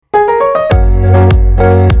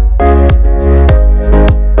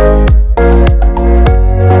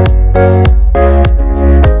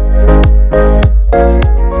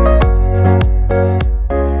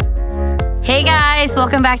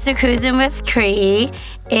to Cruising with Cree.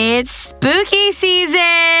 It's spooky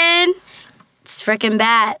season. It's frickin'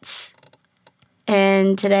 bats.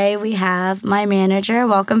 And today we have my manager.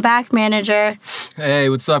 Welcome back, manager. Hey,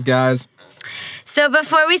 what's up, guys? So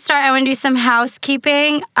before we start, I want to do some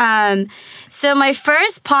housekeeping. So my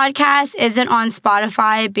first podcast isn't on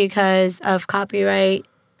Spotify because of copyright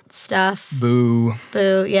stuff. Boo.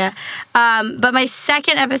 Boo, yeah. But my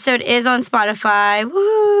second episode is on Spotify.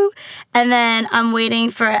 Woo! And then I'm waiting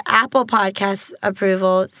for Apple Podcast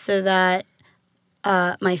approval so that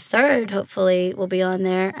my third, hopefully, will be on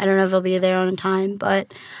there. I don't know if it'll be there on time,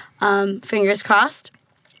 but fingers crossed.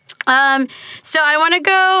 So I want to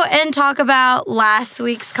go and talk about last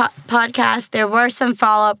week's podcast. There were some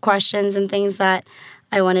follow-up questions and things that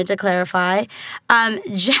I wanted to clarify.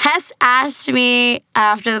 Jess asked me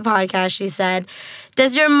after the podcast, she said,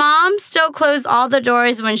 does your mom still close all the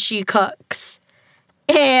doors when she cooks?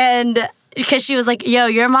 And because she was like, yo,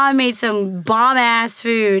 your mom made some bomb-ass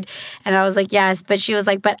food. And I was like, yes. But she was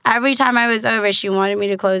like, but every time I was over, she wanted me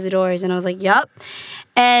to close the doors. And I was like, yup.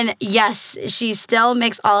 And yes, she still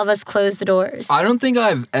makes all of us close the doors. I don't think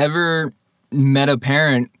I've ever met a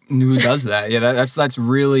parent who does that. Yeah, that's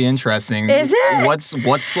really interesting. Is it?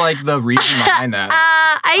 What's like the reason behind that?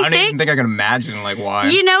 I don't even think I can imagine like why.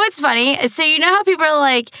 You know what's funny? So you know how people are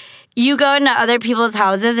like, you go into other people's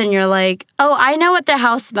houses and you're like, oh, I know what their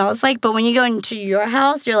house smells like. But when you go into your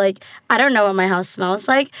house, you're like, I don't know what my house smells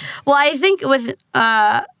like. Well, I think with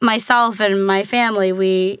myself and my family,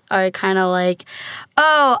 we are kind of like,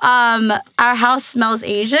 oh, our house smells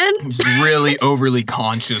Asian. Just really overly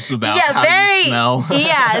conscious about how you smell.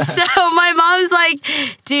 Yeah. So my mom's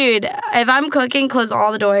like, dude, if I'm cooking, close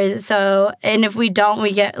all the doors. So, and if we don't,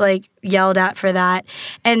 we get like yelled at for that.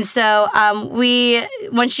 And so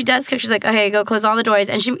when she does cook, she's like, okay, go close all the doors.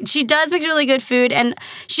 And she does make really good food. And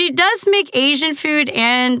she does make Asian food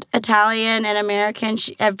and Italian and American.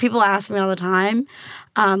 People ask me all the time,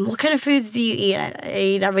 what kind of foods do you eat? I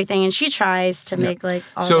eat everything. And she tries to make like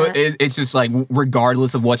all so that. It's just like,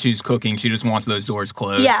 regardless of what she's cooking, she just wants those doors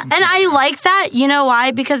closed. Yeah. And I like that. You know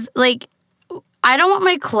why? Because like, I don't want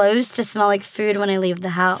my clothes to smell like food when I leave the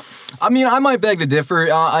house. I mean, I might beg to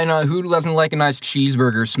differ. I know who doesn't like a nice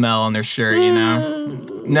cheeseburger smell on their shirt, you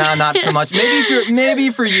know? No, not so much. Maybe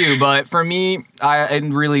for you, but for me, I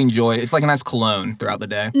really enjoy it. It's like a nice cologne throughout the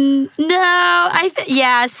day. No,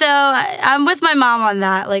 yeah. So I'm with my mom on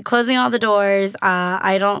that. Like closing all the doors.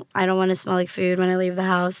 I don't want to smell like food when I leave the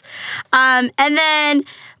house. And then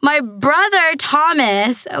my brother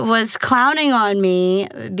Thomas was clowning on me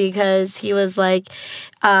because he was like,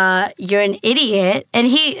 you're an idiot. And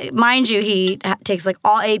he takes like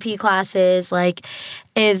all AP classes, like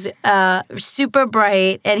is super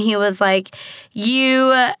bright. And he was like,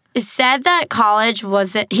 you said that college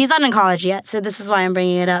wasn't, he's not in college yet. So this is why I'm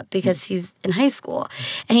bringing it up, because he's in high school.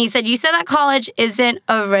 And he said, you said that college isn't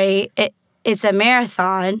a race, it's a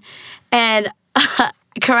marathon. And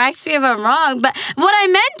correct me if I'm wrong, but what I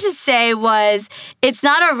meant to say was it's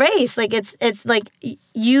not a race. Like it's like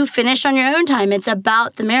you finish on your own time. It's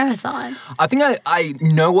about the marathon. I think I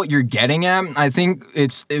know what you're getting at. I think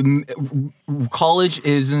college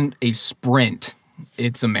isn't a sprint.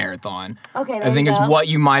 It's a marathon. Okay, I think it's what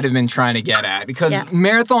you might have been trying to get at, because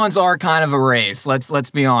marathons are kind of a race.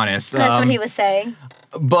 Let's be honest. That's what he was saying.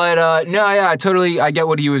 But no, yeah, I get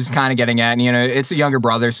what he was kind of getting at. And, you know, it's a younger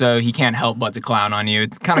brother, so he can't help but to clown on you.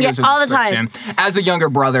 It kind of goes with all the time. As a younger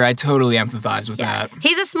brother, I totally empathize with that.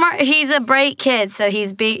 He's a bright kid, so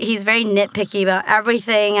he's very nitpicky about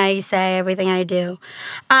everything I say, everything I do.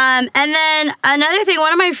 And then another thing,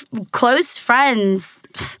 one of my close friends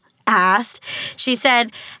asked, she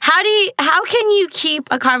said, how can you keep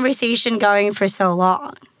a conversation going for so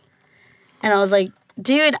long? And I was like,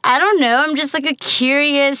 dude, I don't know. I'm just like a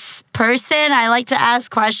curious person. I like to ask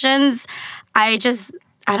questions. I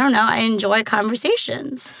don't know. I enjoy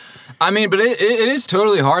conversations. I mean, but it is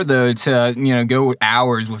totally hard, though, to, you know, go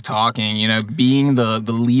hours with talking, you know, being the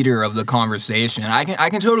leader of the conversation. I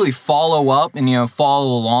can totally follow up and, you know,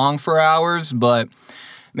 follow along for hours, but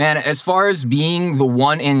man, as far as being the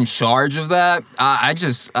one in charge of that,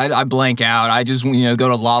 I blank out. I just, you know, go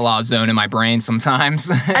to la-la zone in my brain sometimes.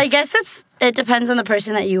 I guess it depends on the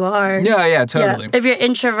person that you are. Yeah, totally. Yeah. If you're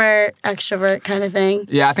introvert, extrovert kind of thing.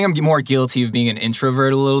 Yeah, I think I'm more guilty of being an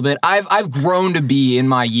introvert a little bit. I've grown to be, in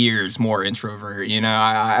my years, more introvert. You know,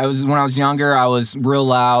 when I was younger, I was real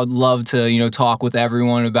loud, loved to, you know, talk with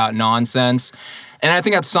everyone about nonsense. And I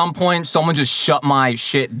think at some point, someone just shut my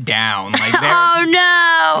shit down. Like, oh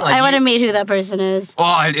no! Like, I want to meet who that person is.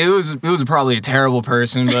 Oh, it was probably a terrible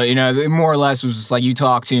person, but it more or less was just like, you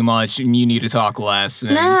talk too much and you need to talk less.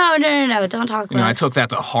 And, No! Don't talk less. I took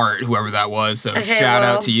that to heart, whoever that was. So shout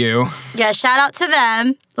out to you. Yeah, shout out to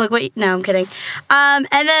them. Look what? No, I'm kidding. And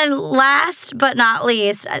then last but not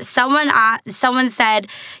least, someone said,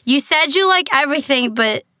 you said you like everything,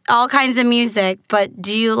 but all kinds of music, but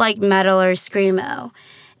do you like metal or screamo?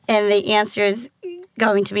 And the answer is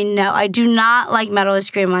going to be no. I do not like metal or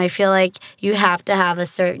screamo. I feel like you have to have a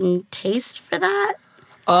certain taste for that.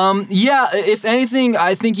 Yeah, if anything,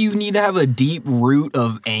 I think you need to have a deep root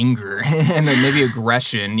of anger and then maybe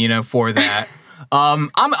aggression, for that.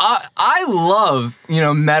 I love,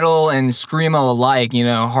 metal and screamo alike,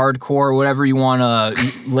 hardcore, whatever you want to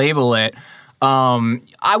label it.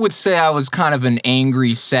 I would say I was kind of an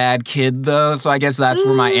angry, sad kid, though, so I guess that's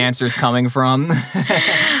where my answer's coming from.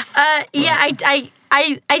 Yeah, I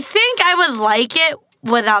think I would like it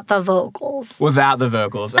without the vocals. Without the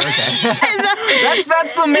vocals, okay.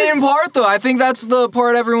 That's the main part, though. I think that's the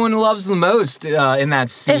part everyone loves the most in that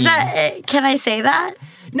scene. Can I say that?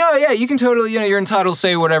 No, yeah, you can totally, you're entitled to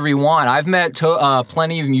say whatever you want. I've met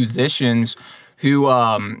plenty of musicians who,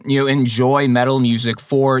 enjoy metal music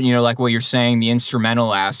for, like what you're saying, the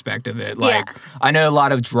instrumental aspect of it. Like, yeah. I know a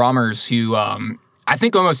lot of drummers who, I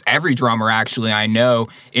think almost every drummer actually I know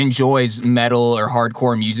enjoys metal or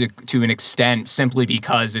hardcore music to an extent simply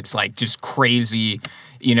because it's like just crazy,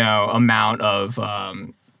 amount of,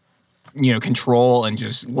 control and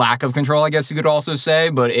just lack of control, I guess you could also say.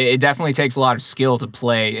 But it definitely takes a lot of skill to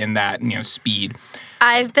play in that, speed.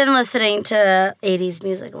 I've been listening to 80s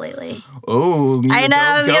music lately. Oh, I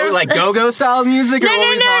know. Like go-go style music? No.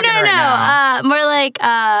 Now? More like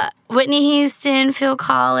Whitney Houston, Phil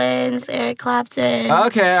Collins, Eric Clapton.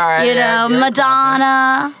 Okay, all right.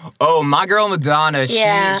 Madonna. Oh, my girl Madonna.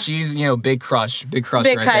 Yeah. She's big crush. Big crush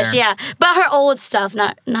right there. Yeah. But her old stuff,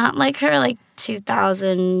 not like her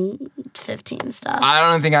 2015 stuff. I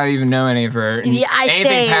don't think I'd even know any of her. Yeah,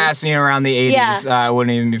 anything past around the 80s, I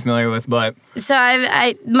wouldn't even be familiar with. But so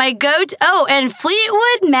my go-to. Oh, and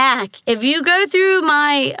Fleetwood Mac. If you go through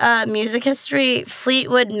my music history,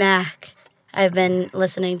 Fleetwood Mac, I've been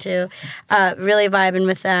listening to, really vibing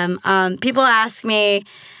with them. People ask me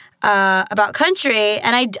about country,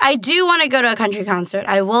 and I do want to go to a country concert.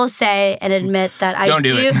 I will say and admit that I don't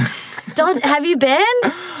do it. Have you been?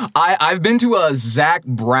 I've been to a Zac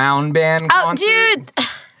Brown band concert. Oh, dude.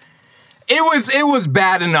 It was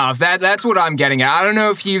bad enough. That's what I'm getting at. I don't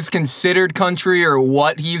know if he's considered country or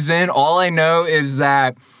what he's in. All I know is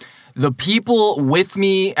that the people with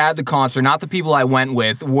me at the concert, not the people I went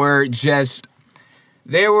with, were just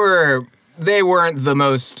they weren't the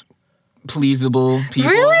most pleasable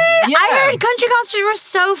people. Really? Yeah. I heard country concerts were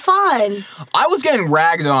so fun. I was getting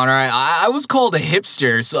ragged on, right? I was called a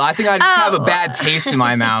hipster, so I think I just have a bad taste in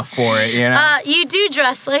my mouth for it, You do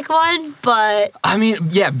dress like one, but I mean,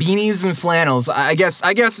 yeah, beanies and flannels. I guess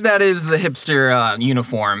that is the hipster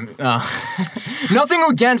uniform. Nothing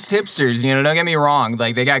against hipsters, don't get me wrong.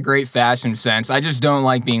 Like, they got great fashion sense. I just don't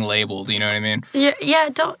like being labeled, you know what I mean?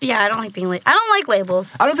 I don't like being labeled. I don't like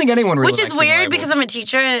labels. I don't think anyone really likes being labeled. Which is weird because I'm a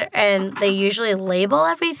teacher and they usually label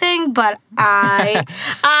everything, but I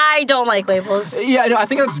don't like labels. Yeah, no, I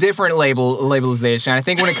think that's different labelization. I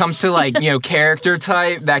think when it comes to character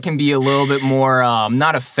type, that can be a little bit more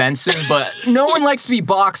not offensive, but no one likes to be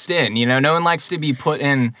boxed in. No one likes to be put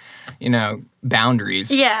in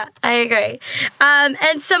boundaries. Yeah, I agree.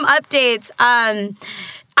 And some updates. I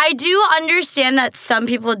do understand that some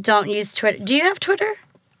people don't use Twitter. Do you have Twitter?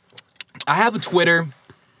 I have a Twitter.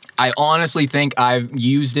 I honestly think I've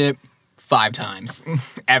used it 5 times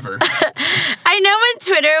ever. I know when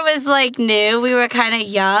Twitter was new, we were kind of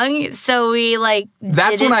young, so we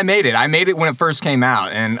That's when I made it. I made it when it first came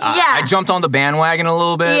out, and I jumped on the bandwagon a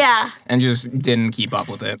little bit. Yeah. And just didn't keep up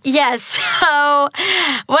with it. Yes. So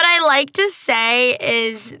what I like to say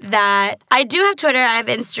is that I do have Twitter. I have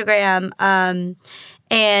Instagram.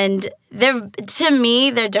 And to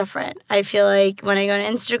me, they're different. I feel like when I go to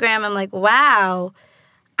Instagram, I'm like, wow,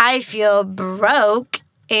 I feel broke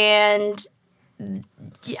and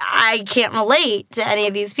I can't relate to any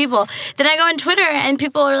of these people. Then I go on Twitter and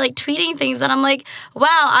people are tweeting things that I'm like,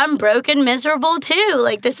 wow, I'm broke and miserable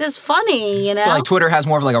too. This is funny, So Twitter has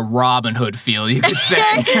more of a Robin Hood feel, you could say.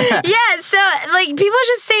 Yeah, so people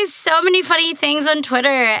just say so many funny things on Twitter,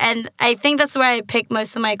 and I think that's where I pick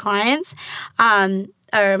most of my clients.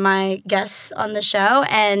 Or my guests on the show.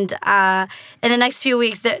 And in the next few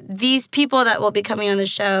weeks, these people that will be coming on the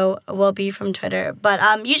show will be from Twitter. But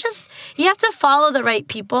you have to follow the right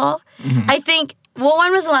people. Mm-hmm. I think Well,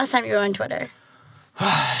 when was the last time you were on Twitter?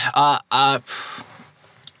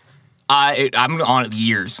 I'm on it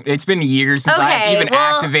years. It's been years since I've even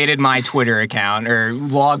activated my Twitter account or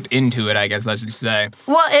logged into it, I guess I should say.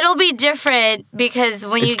 Well, it'll be different because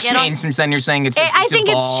when you get on... It's changed since then. You're saying it's I think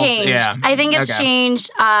evolved. It's changed. Yeah. I think it's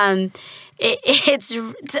changed.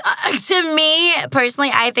 It's to me personally,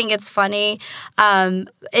 I think it's funny.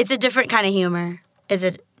 It's a different kind of humor.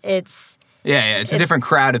 Yeah, it's a different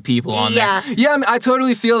crowd of people on there. Yeah, I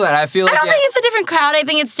think feel that. I feel like... I don't think it's a different crowd. I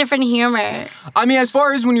think it's different humor. I mean, as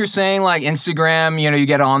far as when you're saying, like, Instagram, you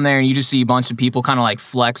get on there and you just see a bunch of people kind of, like,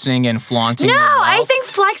 flexing and flaunting. No, I think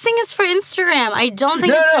flexing is for Instagram. I don't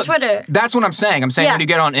think it's for Twitter. That's what I'm saying. I'm saying when you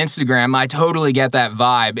get on Instagram, I totally get that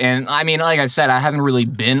vibe. And, I mean, like I said, I haven't really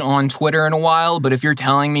been on Twitter in a while, but if you're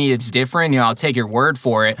telling me it's different, I'll take your word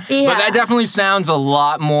for it. Yeah. But that definitely sounds a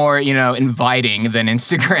lot more, inviting than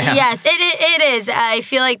Instagram. Yes, it is. I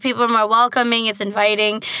feel like people are more welcoming. It's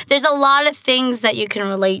inviting. There's a lot of things that you can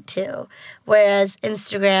relate to. Whereas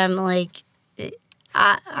Instagram, like,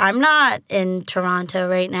 I'm not in Toronto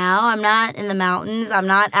right now. I'm not in the mountains. I'm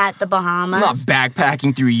not at the Bahamas. I'm not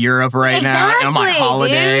backpacking through Europe right now on my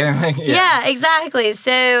holiday. Yeah, exactly.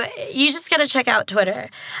 So you just got to check out Twitter.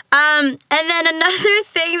 And then another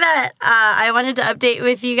thing that I wanted to update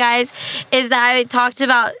with you guys is that I talked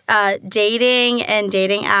about dating and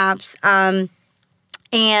dating apps.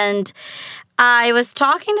 And I was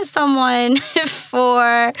talking to someone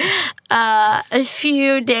for a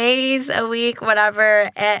few days, a week,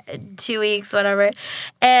 whatever, 2 weeks, whatever.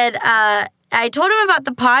 And I told him about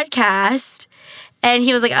the podcast. And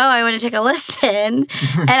he was like, oh, I want to take a listen.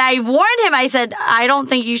 And I warned him. I said, I don't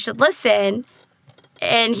think you should listen.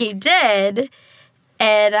 And he did.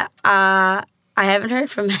 And I haven't heard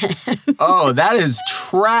from him. Oh, that is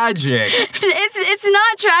tragic. It's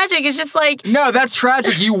not tragic. It's just like... No, that's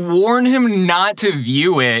tragic. You warned him not to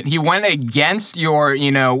view it. He went against your,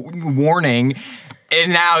 warning.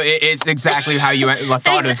 And now it's exactly how you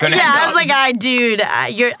thought it was going to end up. Yeah, I was like, dude,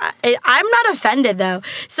 I'm not offended, though.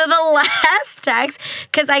 So the last text,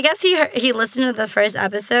 because I guess he listened to the first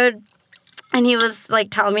episode, and he was, like,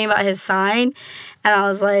 telling me about his sign. And I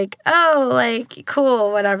was like, oh, like,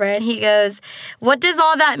 cool, whatever. And he goes, what does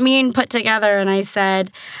all that mean put together? And I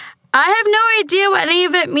said, I have no idea what any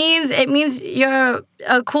of it means. It means you're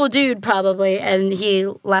a cool dude, probably. And he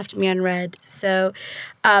left me unread. So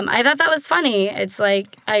I thought that was funny. It's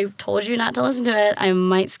like, I told you not to listen to it. I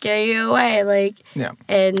might scare you away. Like, yeah.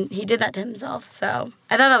 And he did that to himself. So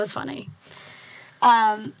I thought that was funny.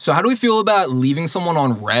 So how do we feel about leaving someone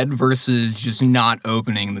on read versus just not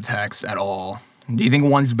opening the text at all? Do you think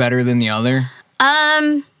one's better than the other?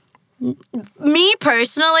 Me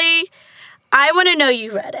personally, I want to know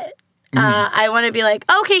you read it. I want to be like,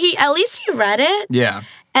 okay, at least he read it. Yeah.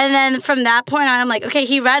 And then from that point on, I'm like, okay,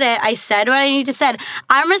 he read it. I said what I need to say.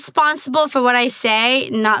 I'm responsible for what I say,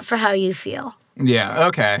 not for how you feel. Yeah,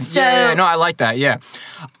 okay. So, yeah, no, I like that, yeah.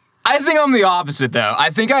 I think I'm the opposite, though.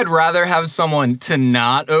 I think I'd rather have someone to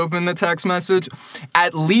not open the text message.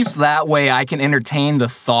 At least that way I can entertain the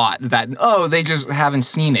thought that, oh, they just haven't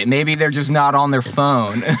seen it. Maybe they're just not on their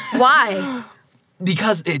phone. Why?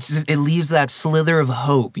 Because it leaves that slither of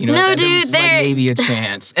hope, No, dude, like maybe a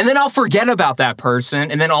chance. And then I'll forget about that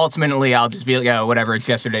person, and then ultimately I'll just be like, oh, whatever, it's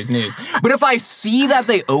yesterday's news. But if I see that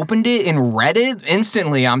they opened it and read it,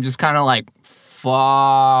 instantly I'm just kind of like,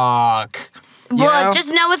 fuck. Well, just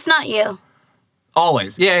know it's not you.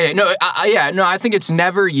 Always. Yeah. No, I think it's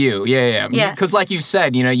never you. Yeah. Because like you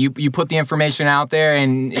said, you put the information out there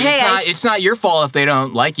and it's not your fault if they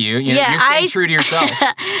don't like you. You're staying true to yourself.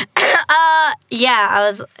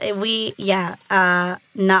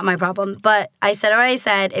 Not my problem. But I said what I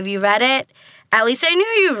said. If you read it, at least I knew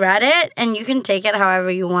you read it and you can take it however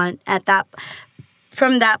you want.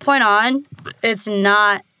 From that point on, it's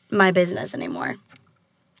not my business anymore.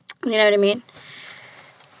 You know what I mean?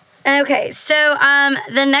 Okay, so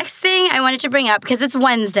the next thing I wanted to bring up, because it's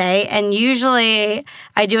Wednesday, and usually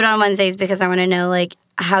I do it on Wednesdays because I want to know, like,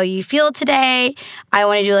 how you feel today. I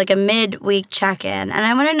want to do, like, a midweek check-in, and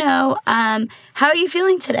I want to know, how are you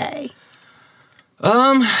feeling today?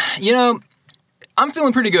 I'm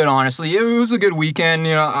feeling pretty good, honestly. It was a good weekend.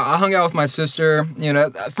 I hung out with my sister.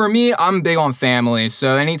 For me, I'm big on family,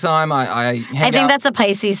 so anytime I hang out... I think that's a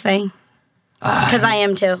Pisces thing. Because I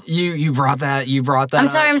am too. You brought that. I'm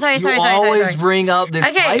sorry. You always bring up this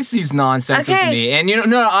Pisces nonsense with me, and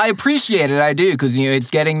I appreciate it. I do because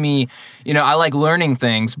it's getting me. I like learning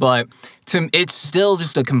things, but it's still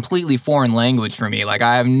just a completely foreign language for me. Like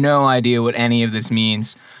I have no idea what any of this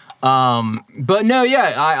means. But no,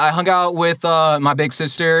 yeah, I hung out with my big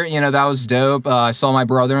sister. You know, that was dope. I saw my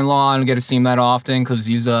brother-in-law. I don't get to see him that often because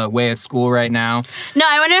he's away at school right now. No,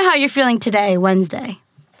 I wonder how you're feeling today, Wednesday.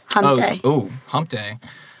 Hump day. Oh, hump day.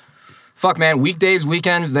 Fuck, man. Weekdays,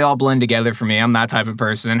 weekends, they all blend together for me. I'm that type of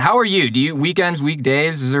person. How are you? Do you weekends,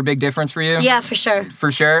 weekdays? Is there a big difference for you? Yeah, for sure.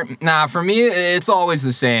 For sure? Nah, for me, it's always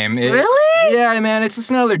the same. Really? Yeah, man. It's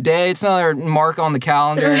just another day. It's another mark on the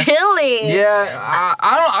calendar. Really? Yeah,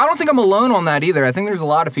 I don't think I'm alone on that either. I think there's a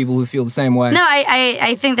lot of people who feel the same way. No,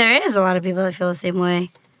 I think there is a lot of people that feel the same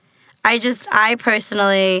way. I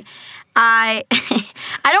personally, I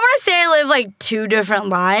don't want to say I live like two different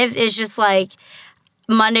lives. It's just like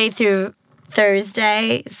Monday through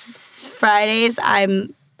Thursday, Fridays,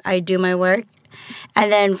 I do my work. And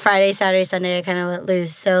then Friday, Saturday, Sunday, I kind of let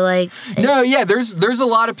loose. So, like... No, yeah, there's a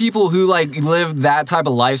lot of people who, like, live that type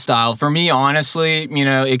of lifestyle. For me, honestly, you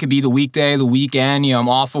know, it could be the weekday, the weekend, you know, I'm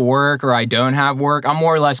off of work or I don't have work. I'm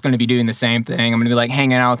more or less going to be doing the same thing. I'm going to be, like,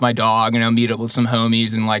 hanging out with my dog, you know, meet up with some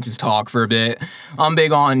homies and, like, just talk for a bit. I'm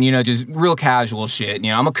big on, you know, just real casual shit.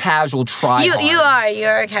 You know, I'm a casual tryhard.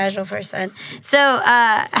 You're a casual person. So,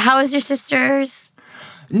 how was your sister's?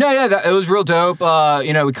 No, yeah, it was real dope.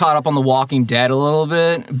 You know, we caught up on The Walking Dead a little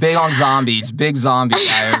bit. Big on zombies. Big zombie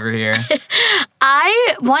guy over here.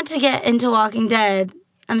 I want to get into Walking Dead.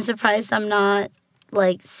 I'm surprised I'm not,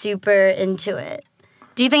 like, super into it.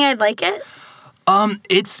 Do you think I'd like it?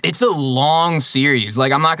 It's a long series.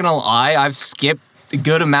 Like, I'm not gonna lie, I've skipped a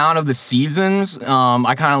good amount of the seasons.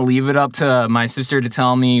 I kind of leave it up to my sister to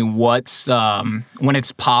tell me what's when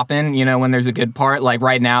it's popping, you know, when there's a good part. Like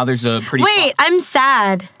right now there's a pretty... Wait, I'm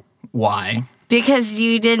sad. Why? Because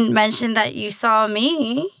you didn't mention that you saw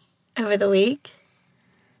me over the week.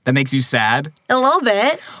 That makes you sad? A little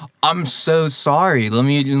bit. I'm so sorry. Let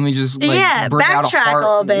me just like bring out a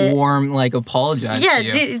heart-warm like apologize to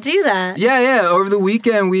you. Yeah, do that. Yeah. Over the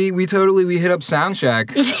weekend we hit up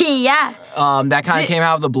Soundcheck. Yeah. That kind of came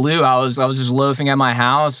out of the blue. I was just loafing at my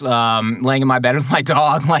house, laying in my bed with my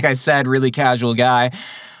dog. Like I said, really casual guy.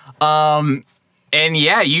 And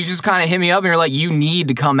yeah, you just kind of hit me up and you're like, you need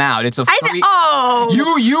to come out. It's a free...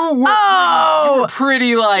 You were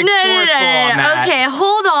pretty like forceful on that. Okay,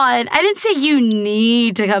 hold on. I didn't say you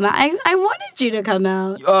need to come out. I wanted you to come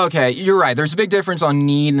out. Okay, you're right. There's a big difference on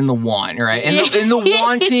need and the want, right? And the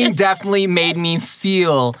wanting definitely made me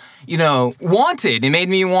feel, you know, wanted. It made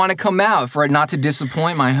me want to come out for it not to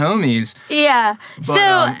disappoint my homies. Yeah. But,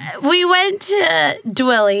 so we went to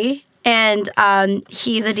Dwelly. And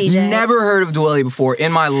he's a DJ. Never heard of Dwelly before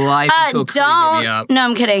in my life until Cody hit me up. No,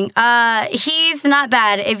 I'm kidding. He's not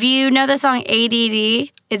bad. If you know the song ADD,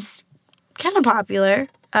 it's kind of popular.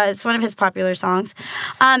 It's one of his popular songs.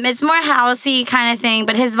 It's more housey kind of thing,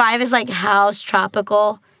 but his vibe is like house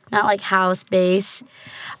tropical, not like house bass.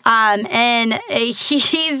 And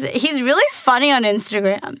he's really funny on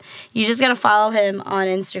Instagram. You just gotta follow him on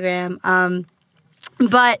Instagram.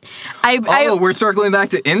 But we're circling back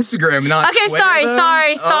to Instagram, not okay, Twitter,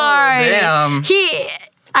 sorry. Oh, damn.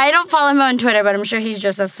 I don't follow him on Twitter, but I'm sure he's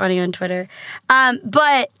just as funny on Twitter.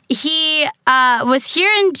 But he was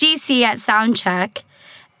here in GC at Soundcheck,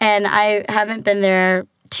 and I haven't been there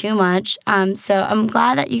too much. So I'm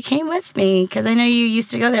glad that you came with me because I know you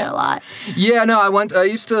used to go there a lot. Yeah, no, I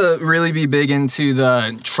used to really be big into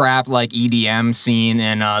the trap like EDM scene,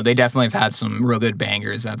 and they definitely have had some real good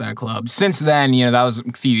bangers at that club. Since then, you know, that was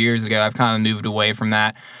a few years ago. I've kind of moved away from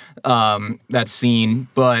that scene,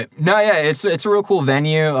 but no, yeah, it's a real cool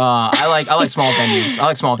venue. I like small venues. I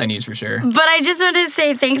like small venues for sure. But I just wanted to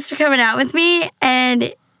say thanks for coming out with me,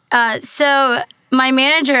 and so my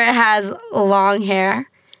manager has long hair.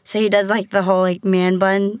 So he does like the whole like man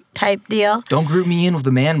bun type deal. Don't group me in with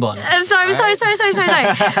the man bun. I'm sorry. But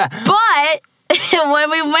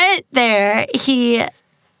when we went there, he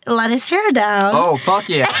let his hair down. Oh, fuck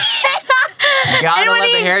yeah. You gotta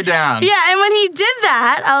let the hair down. Yeah, and when he did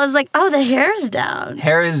that, I was like, oh, the hair is down.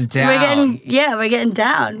 Hair is down. We're getting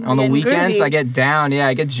down. On the weekends, groovy. I get down. Yeah,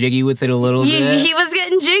 I get jiggy with it a little bit. He was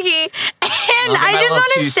getting jiggy. And I just want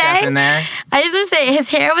to say, his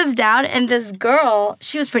hair was down, and this girl,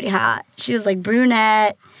 she was pretty hot. She was like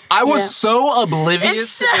brunette. I was so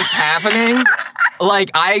oblivious to this happening.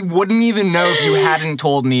 Like, I wouldn't even know if you hadn't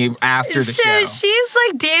told me after the show. So she's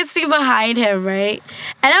like dancing behind him, right?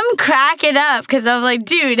 And I'm cracking up because I'm like,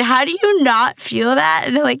 dude, how do you not feel that?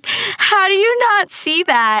 And they're like, how do you not see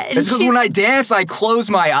that? And it's because when I dance, I close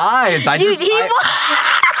my eyes.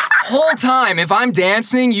 Whole time, if I'm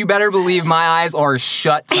dancing, you better believe my eyes are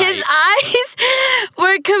shut tight. His eyes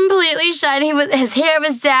were completely shut. His hair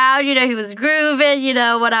was down, he was grooving,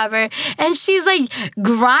 whatever. And she's like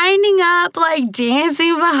grinding up, like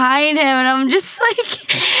dancing behind him. And I'm just like,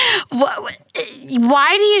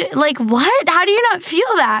 why do you, like, what? How do you not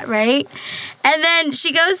feel that, right? And then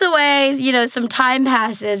she goes away, some time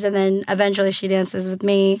passes, and then eventually she dances with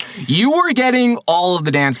me. You were getting all of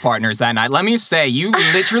the dance partners that night. Let me say, you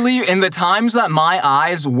literally, in the times that my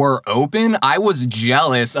eyes were open, I was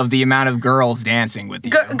jealous of the amount of girls dancing with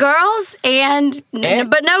you. Girls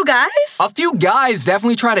but no guys? A few guys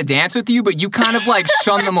definitely try to dance with you, but you kind of like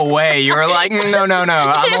shun them away. You were like, no,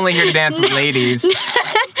 I'm only here to dance with ladies.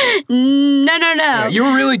 No. Yeah, you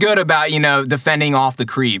were really good about, defending off the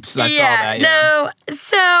creeps. I saw that. Yeah. No.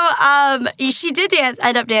 So, she did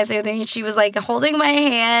end up dancing with me. She was like holding my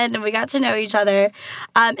hand, and we got to know each other.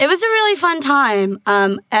 It was a really fun time.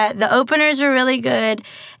 The openers were really good,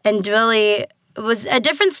 and Dwilly was a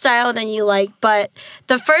different style than you like. But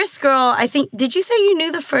the first girl, I think, did you say you knew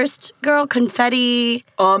the first girl, Confetti?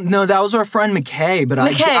 No, that was our friend McKay, but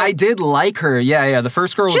I did like her. Yeah. The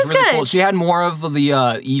first girl was really cool. She had more of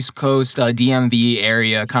the East Coast DMV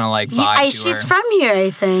area kind of like vibe to her. She's from here,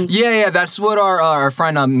 I think. Yeah. That's what our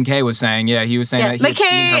friend McKay was saying. Yeah, he was saying that he had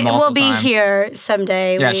seen her multiple will be times. Here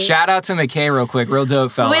someday. Yeah, shout out to McKay real quick. Real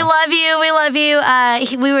dope fella. We love you.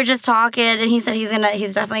 We were just talking, and he said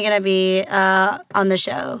he's definitely gonna be on the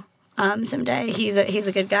show someday. He's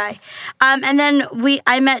a good guy. And then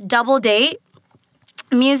I met Double Date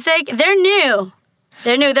Music. They're new.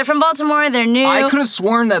 They're from Baltimore. They're new. I could have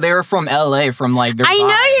sworn that they were from LA from like their I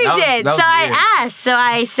know you vibe. did. So I asked. So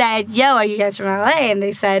I said, yo, are you guys from LA? And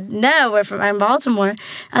they said, no, I'm Baltimore.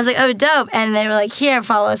 I was like, oh, dope. And they were like, here,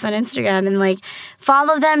 follow us on Instagram. And like,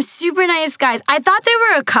 follow them. Super nice guys. I thought they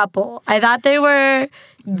were a couple. I thought they were...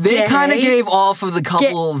 They kind of gave off of the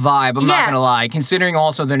couple vibe, I'm not going to lie, considering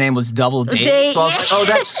also their name was Double Date. So I was like, oh,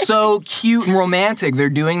 that's so cute and romantic. They're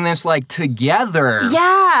doing this, like, together.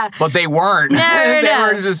 Yeah. But they weren't. No. They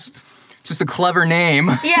were just a clever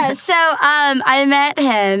name. Yeah, so I met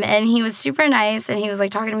him, and he was super nice, and he was,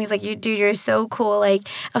 like, talking to me. He's like, dude, you're so cool. Like,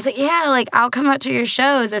 I was like, yeah, like, I'll come out to your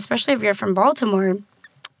shows, especially if you're from Baltimore.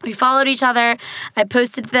 We followed each other. I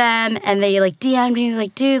posted them, and they, like, DM'd me.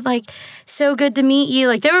 Like, dude, like, so good to meet you.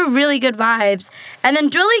 Like, they were really good vibes. And then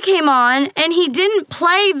Dwilly came on, and he didn't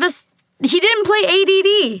play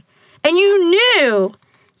ADD. And you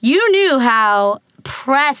knew how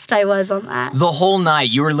pressed I was on that. The whole night,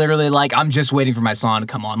 you were literally like, I'm just waiting for my song to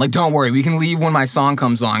come on. Like, don't worry, we can leave when my song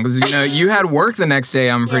comes on. Because, you had work the next day,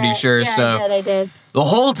 I'm pretty sure. Yeah, so I did. The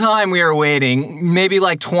whole time we were waiting, maybe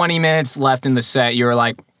like 20 minutes left in the set, you were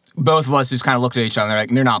like, both of us just kind of looked at each other like,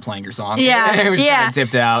 they're not playing your song. Yeah, we just kind of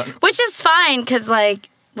dipped out. Which is fine, because, like,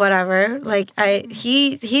 whatever. Like,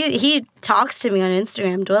 he talks to me on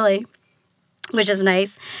Instagram, Dwilly, which is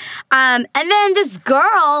nice. And then this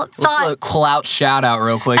girl thought... Let's clout shout out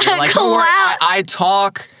real quick. Like, don't worry, I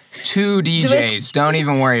talk to DJs. Don't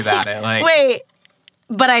even worry about it. Like, wait,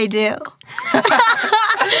 but I do.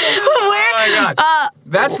 Oh my God.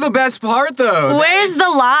 That's the best part, though. Where's the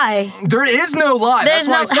lie? There is no lie.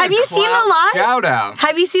 Have you seen the lie? Shout out.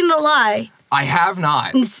 Have you seen the lie? I have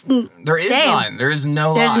not. There is none. There is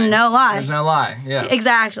no lie. There's no lie. There's no lie. Yeah.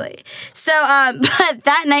 Exactly. So, but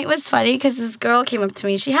that night was funny because this girl came up to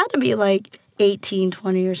me. She had to be like 18,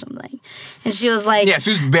 20 or something. And she was like... Yeah, she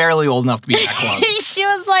was barely old enough to be in that club. She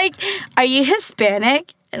was like, are you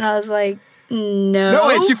Hispanic? And I was like, no. No,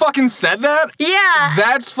 wait, she fucking said that? Yeah.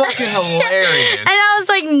 That's fucking hilarious. And I was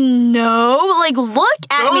like, no. Like, look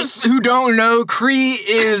at me. Those who don't know, Cree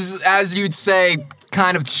is, as you'd say,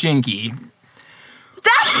 kind of chinky.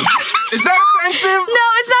 Is that offensive? No,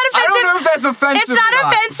 it's not offensive. I don't know if that's offensive. It's not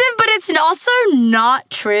offensive, but it's also not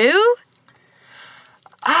true.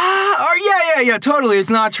 Yeah, totally. It's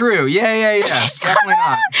not true. Yeah. Definitely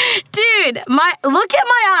not. Dude, look at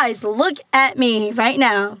my eyes. Look at me right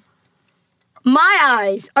now. My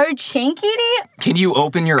eyes are chinky. Can you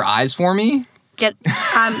open your eyes for me?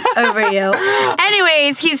 I'm over you.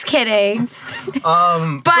 Anyways, he's kidding.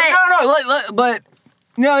 I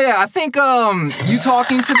think you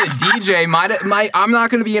talking to the DJ might I'm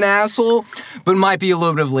not gonna be an asshole, but might be a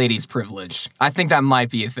little bit of ladies' privilege. I think that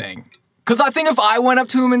might be a thing. Cause I think if I went up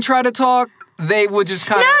to him and tried to talk, they would just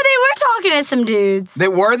kind of... No, they were talking to some dudes.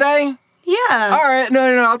 Were they? Yeah. All right,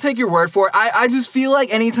 no, I'll take your word for it. I just feel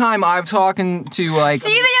like anytime I've talking to like... So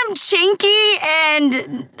you think I'm chinky and...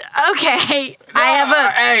 Okay, Hey, I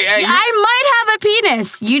might have a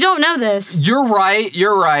penis. You don't know this. You're right.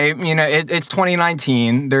 You know, it's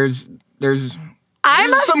 2019. There's...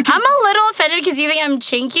 I'm a little offended because you think I'm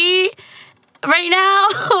chinky right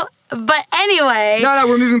now. But anyway. No,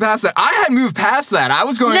 we're moving past that. I had moved past that. I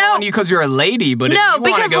was going on you because you're a lady, but if you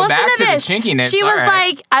want to go back to the chinkiness, she was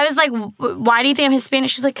like, I was like, why do you think I'm Hispanic?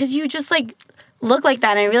 She's like, because you just like look like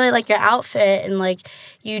that. And I really like your outfit, and like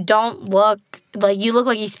you don't look like you look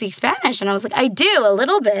like you speak Spanish. And I was like, I do a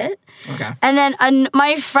little bit. Okay. And then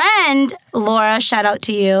my friend Laura, shout out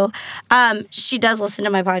to you. She does listen to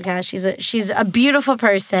my podcast. She's a beautiful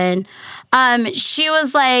person. She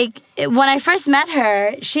was like, when I first met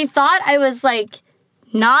her, she thought I was like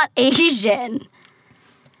not Asian.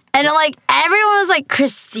 And like everyone was like,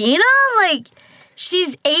 Christina? Like,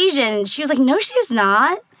 she's Asian. She was like, no, she's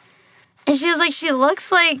not. And she was like, she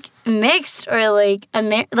looks like mixed or like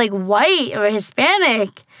white or Hispanic.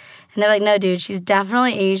 And they're like, no, dude, she's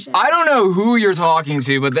definitely Asian. I don't know who you're talking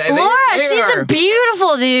to, but Laura, she's a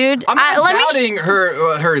beautiful dude. I'm not doubting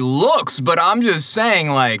her looks, but I'm just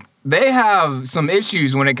saying, like, they have some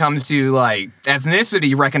issues when it comes to, like,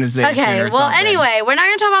 ethnicity recognition or something. Anyway, we're not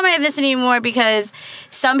going to talk about my ethnicity anymore because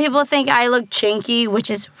some people think I look chinky,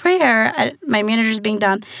 which is rare. My manager's being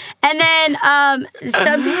dumb. And then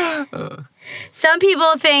some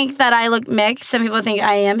people think that I look mixed. Some people think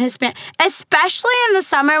I am Hispanic, especially in the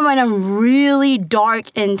summer when I'm really dark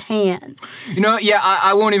and tan. You know, yeah,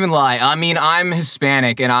 I won't even lie. I mean, I'm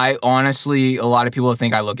Hispanic, and I honestly, a lot of people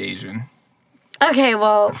think I look Asian. Okay,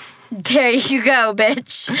 well, there you go,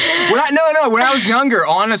 bitch. When I was younger,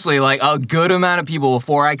 honestly, like, a good amount of people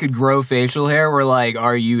before I could grow facial hair were like,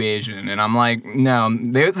 are you Asian? And I'm like, no.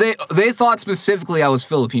 They thought specifically I was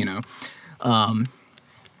Filipino. Yeah,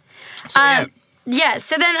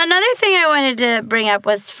 so then another thing I wanted to bring up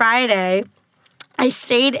was Friday. I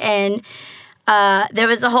stayed in. There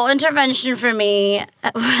was a whole intervention for me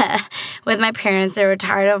with my parents. They were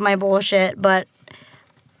tired of my bullshit, but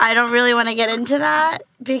I don't really want to get into that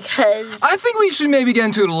because... I think we should maybe get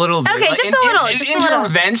into it a little bit. Okay, like, just a little.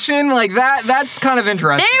 Intervention, like that's kind of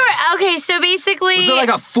interesting. Okay, so basically... Was it like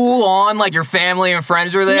a full-on, like your family and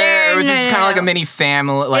friends were there? Or was it just kind of like a mini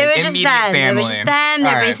family, like immediate family? It was just them.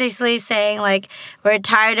 They're basically saying, like, we're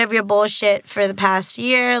tired of your bullshit for the past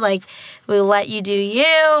year. Like, we'll let you do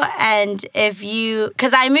you. And if you...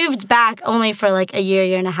 Because I moved back only for like a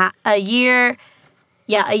year and a half. A year.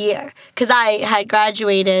 Because I had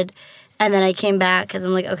graduated and then I came back because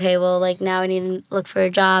I'm like, okay, well, like now I need to look for a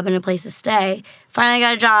job and a place to stay. Finally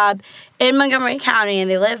got a job in Montgomery County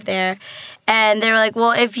and they live there. And they were like,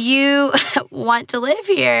 well, if you want to live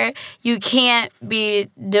here, you can't be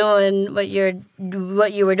doing what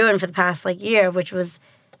you were doing for the past like year, which was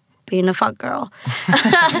being a fuck girl.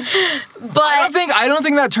 But I don't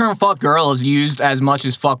think that term fuck girl is used as much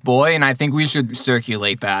as fuck boy, and I think we should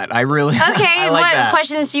circulate that. I really Okay, what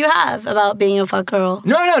questions do you have about being a fuck girl?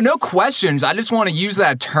 No questions. I just want to use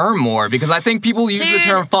that term more because I think people use the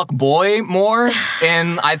term fuck boy more,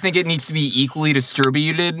 and I think it needs to be equally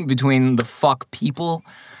distributed between the fuck people.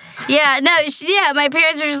 Yeah, my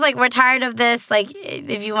parents were just like, we're tired of this. Like,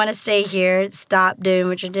 if you want to stay here, stop doing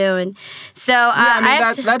what you're doing. So,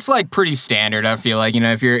 that's like pretty standard, I feel like, you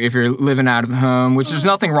know, if you're living out of home, which there's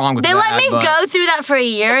nothing wrong with that. They let me go through that for a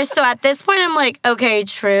year. So at this point, I'm like, okay,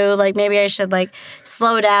 true. Like, maybe I should, like,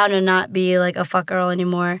 slow down and not be, like, a fuck girl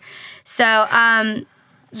anymore. So,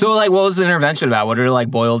 So, like, what was the intervention about? What did it, like,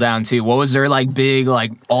 boil down to? What was their, like, big,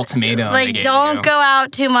 like, ultimatum? Like, don't go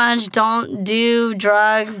out too much. Don't do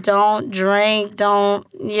drugs. Don't drink. Don't,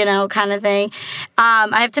 kind of thing.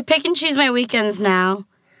 I have to pick and choose my weekends now.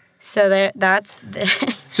 So that's...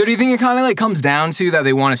 So do you think it kind of, like, comes down to that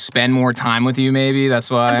they want to spend more time with you, maybe? That's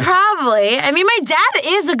why? Probably. I mean, my dad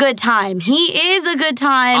is a good time. He is a good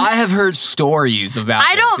time. I have heard stories about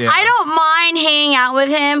I don't mind hanging out with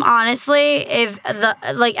him, honestly, if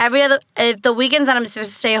the weekends that I'm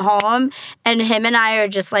supposed to stay home and him and I are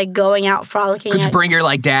just, like, going out frolicking. Could you bring your,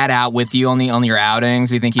 like, dad out with you on your outings?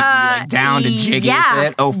 Do you think he'd be, like, down to jiggy with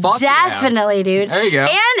it? Oh, fuck definitely, yeah. Dude. There you go.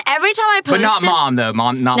 And every time I post But not mom, though.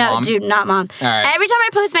 Not mom. Dude, not mom. All right. Every time I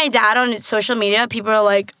post my dad on social media, people are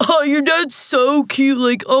like, oh, your dad's so cute.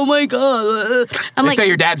 Like, oh my God. They say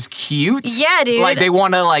your dad's cute? Yeah, dude. Like, they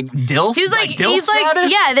want to, like, DILF? He's like,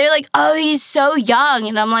 status? Yeah, they're like, oh, he's so young.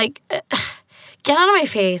 And I'm like, get out of my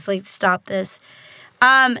face. Like, stop this.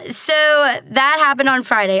 So that happened on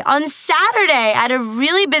Friday. On Saturday, I had a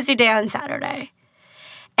really busy day on Saturday.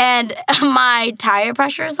 And my tire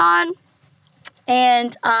pressure's on.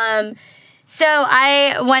 And, so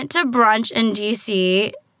I went to brunch in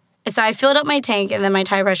D.C. So I filled up my tank, and then my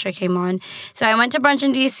tire pressure came on. So I went to brunch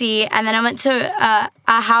in D.C., and then I went to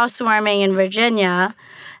a housewarming in Virginia.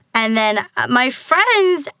 And then my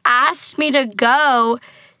friends asked me to go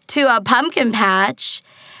to a pumpkin patch,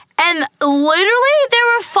 and literally there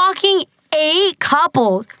were fucking 8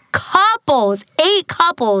 couples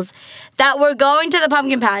that were going to the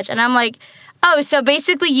pumpkin patch. And I'm like, oh, so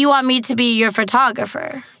basically you want me to be your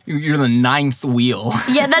photographer. You're the 9th wheel.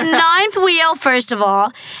 Yeah, the 9th wheel, first of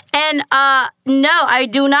all. And no, I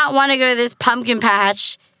do not want to go to this pumpkin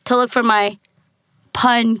patch to look for my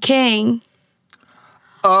pun king.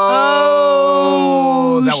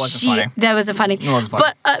 Oh, that wasn't funny. That wasn't funny. It wasn't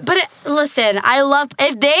funny. But listen, I love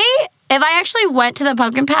if I actually went to the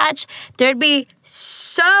pumpkin patch, there'd be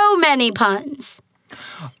so many puns.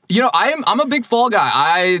 You know, I'm a big fall guy.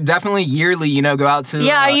 I definitely yearly, go out to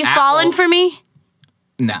Yeah, are you Apple. falling for me?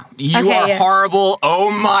 No. You are horrible.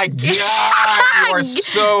 Oh my God. You are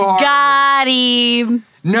so horrible. Got him.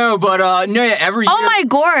 No, but every year. Oh my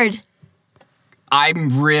gourd. I'm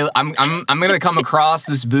gonna come across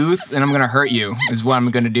this booth and I'm gonna hurt you, is what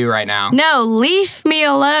I'm gonna do right now. No, leave me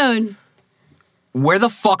alone. Where the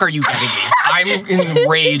fuck are you getting me? I'm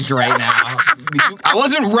enraged right now. I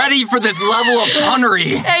wasn't ready for this level of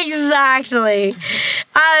punnery. Exactly.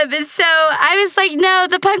 So I was like, no,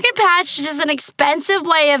 the pumpkin patch is just an expensive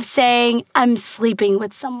way of saying I'm sleeping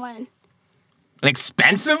with someone. An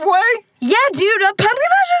expensive way? Yeah, dude, a pumpkin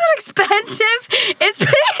patch is expensive. It's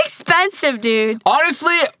pretty expensive, dude.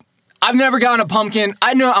 Honestly, I've never gotten a pumpkin.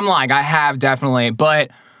 I know I'm lying. I have definitely,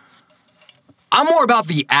 but I'm more about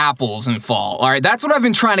the apples in fall, all right? That's what I've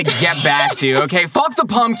been trying to get back to, okay? Fuck the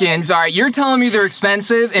pumpkins, all right? You're telling me they're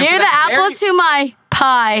expensive. And you're the apple to my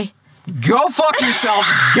pie. Go fuck yourself.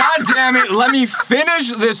 God damn it. Let me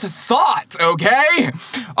finish this thought, okay?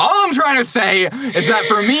 All I'm trying to say is that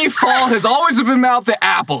for me, fall has always been about the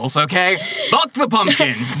apples, okay? Fuck the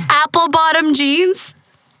pumpkins. Apple bottom jeans?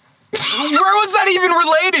 Where was that even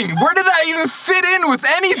relating? Where did that even fit in with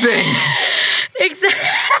anything? Exactly.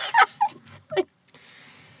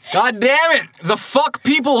 God damn it! The fuck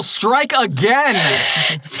people strike again!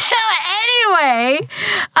 So anyway,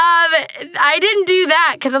 I didn't do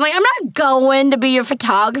that because I'm like, I'm not going to be your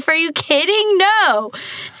photographer. Are you kidding? No.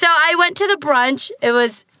 So I went to the brunch. It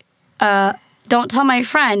was, don't tell my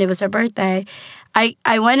friend. It was her birthday.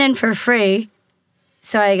 I went in for free.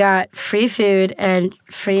 So I got free food and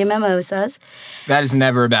free mimosas. That is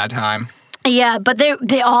never a bad time. Yeah, but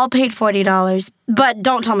they all paid $40. But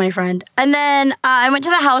don't tell my friend. And then I went to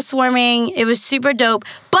the housewarming. It was super dope.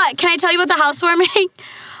 But can I tell you about the housewarming?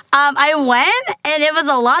 I went, and it was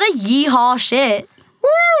a lot of yeehaw shit. Woo!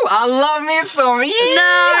 I love me some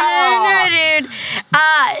yeehaw! No, dude.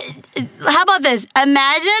 How about this?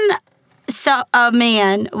 Imagine a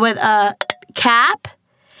man with a cap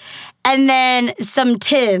and then some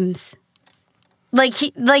Timbs. Like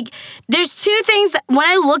there's two things that, when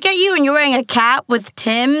I look at you and you're wearing a cap with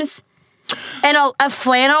Timbs and a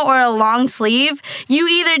flannel or a long sleeve, you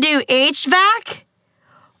either do HVAC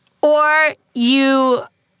or you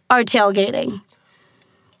are tailgating.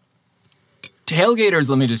 Tailgaters,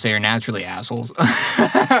 let me just say, are naturally assholes.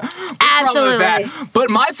 Absolutely. But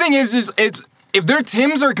my thing is it's if their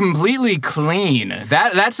Timbs are completely clean,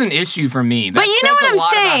 that's an issue for me. But you know what I'm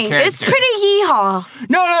saying? It's pretty yeehaw.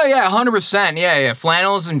 No, yeah, 100%. Yeah.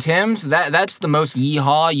 Flannels and Timbs, that's the most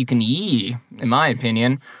yeehaw you can yee, in my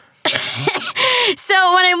opinion.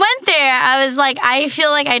 So when I went there, I was like, I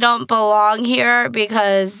feel like I don't belong here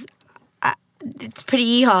because it's pretty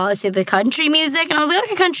yeehaw. So the country music, and I was like,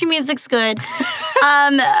 okay, country music's good.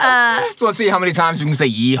 So let's see how many times we can say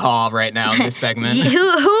yeehaw right now in this segment. Who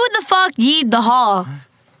the fuck yeed the haw?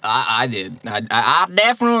 I did. I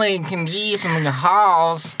definitely can yee some of the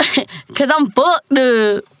haws. Cause I'm fucked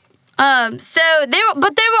up. So they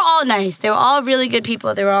were all nice. They were all really good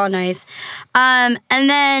people. They were all nice. And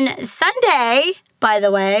then Sunday, by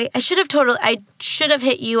the way, I should have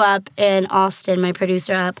hit you up and Austin, my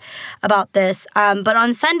producer, up about this. But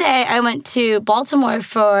on Sunday, I went to Baltimore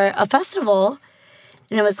for a festival,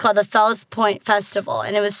 and it was called the Fells Point Festival,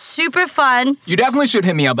 and it was super fun. You definitely should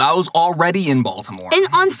hit me up. I was already in Baltimore.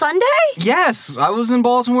 On Sunday? Yes, I was in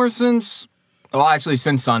Baltimore since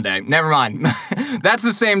Sunday. Never mind. That's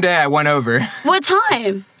the same day I went over. What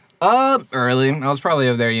time? Early. I was probably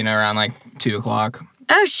over there, around like 2 o'clock.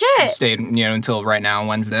 Oh, shit. Stayed, until right now,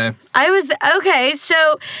 Wednesday. Okay,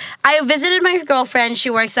 so I visited my girlfriend. She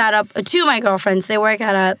works at two of my girlfriends. They work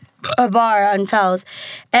at a bar on Fells.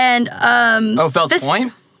 And, Fells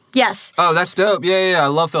Point? Yes. Oh, that's dope. Yeah. I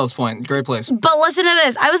love Fells Point. Great place. But listen to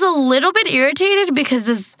this. I was a little bit irritated because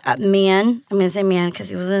this man, I'm going to say man because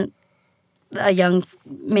he wasn't a young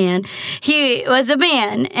man. He was a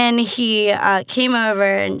man, and he came over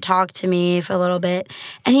and talked to me for a little bit.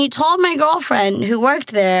 And he told my girlfriend who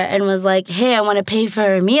worked there and was like, hey, I want to pay for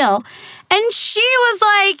her meal. And she was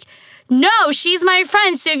like, no, she's my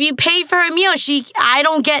friend, so if you pay for her meal, I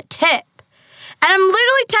don't get tip. And I'm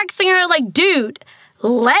literally texting her like, dude,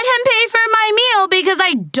 let him pay for my meal because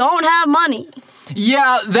I don't have money.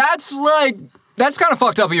 Yeah, that's kind of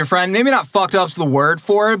fucked up of your friend. Maybe not fucked up's the word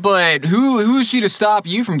for it, but who is she to stop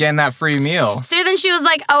you from getting that free meal? So then she was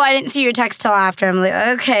like, oh, I didn't see your text till after. I'm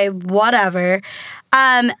like, okay, whatever.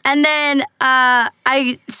 And then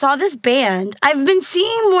I saw this band. I've been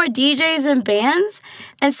seeing more DJs and bands,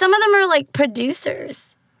 and some of them are like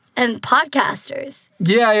producers and podcasters.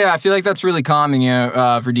 Yeah, I feel like that's really common,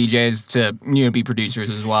 for DJs to, be producers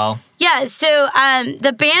as well. Yeah, so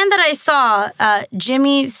the band that I saw,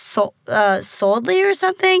 Jimmy Soldley or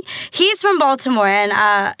something, he's from Baltimore, and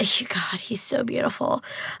God, he's so beautiful.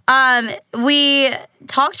 We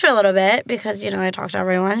talked for a little bit because, I talked to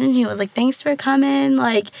everyone, and he was like, thanks for coming,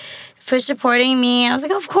 for supporting me. And I was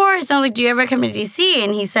like, of course. And I was like, do you ever come to DC?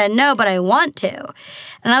 And he said, no, but I want to.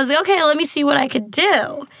 And I was like, okay, let me see what I could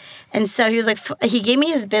do. And so he was like, he gave me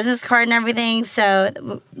his business card and everything.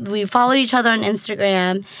 So we followed each other on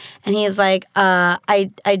Instagram. And he's like, I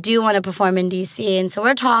do want to perform in DC. And so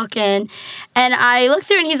we're talking. And I looked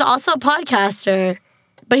through, and he's also a podcaster.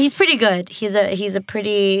 But he's pretty good. He's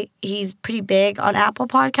pretty big on Apple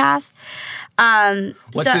Podcasts.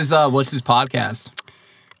 What's his podcast?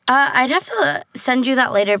 I'd have to send you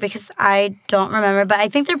that later because I don't remember, but I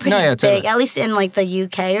think they're pretty big, totally. At least in the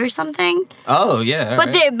UK or something. Oh yeah,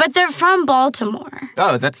 but they're from Baltimore.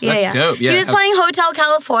 Oh, that's dope. Yeah, he was playing Hotel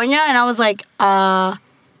California, and I was like, gotta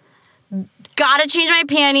change my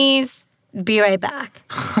panties. Be right back.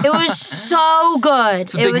 It was so good.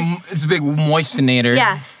 It's a big moistenator.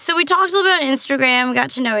 Yeah. So we talked a little bit on Instagram,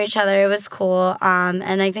 got to know each other. It was cool.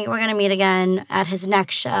 And I think we're going to meet again at his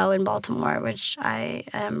next show in Baltimore, which I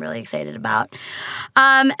am really excited about.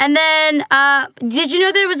 And then, did you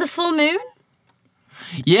know there was a full moon?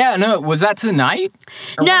 Yeah, no, was that tonight?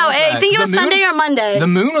 No, I think it was Sunday or Monday. The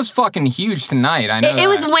moon was fucking huge tonight. I know it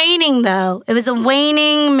was waning, though. It was a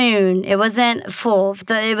waning moon. It wasn't full.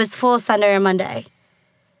 It was full Sunday or Monday.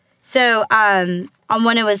 So,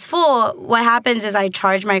 when it was full, what happens is I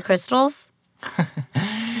charge my crystals.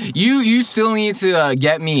 You still need to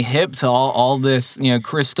get me hip to all this,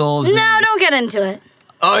 crystals. No, don't get into it.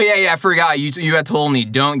 Oh, yeah, I forgot. You had told me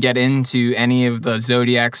don't get into any of the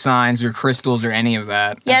zodiac signs or crystals or any of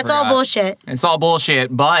that. Yeah, it's all bullshit. It's all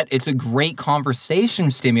bullshit, but it's a great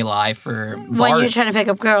conversation stimuli for when you're trying to pick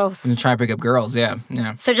up girls. When you're trying to pick up girls, yeah.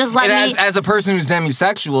 So just let me... As a person who's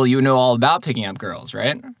demisexual, you know all about picking up girls,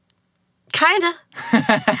 right? Kinda.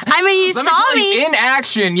 I mean, you saw me. In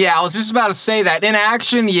action, yeah, I was just about to say that. In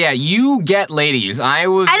action, yeah, you get ladies. And I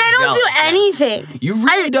don't do anything. You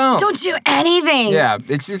really don't. Don't do anything. Yeah,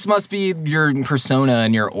 it must be your persona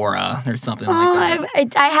and your aura or something like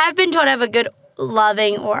that. I have been told I have a good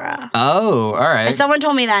loving aura. Oh, all right. And someone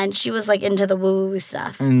told me that, and she was into the woo-woo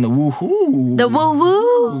stuff. And the woo-hoo. The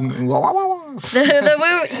woo-woo. The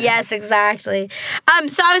woo. Yes, exactly.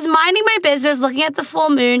 So I was minding my business, looking at the full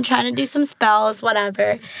moon, trying to do some spells,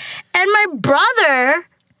 whatever. And my brother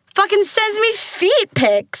fucking sends me feet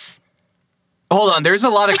pics. Hold on, there's a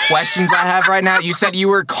lot of questions I have right now. You said you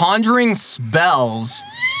were conjuring spells,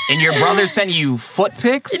 and your brother sent you foot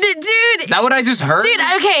pics? Dude. Is that what I just heard? Dude,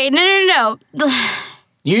 okay, no.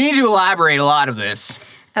 You need to elaborate a lot of this.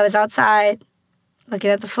 I was outside, looking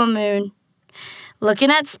at the full moon.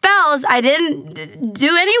 Looking at spells. I didn't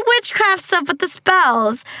do any witchcraft stuff with the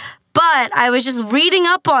spells, but I was just reading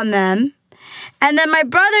up on them. And then my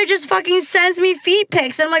brother just fucking sends me feet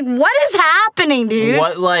pics. And I'm like, what is happening, dude?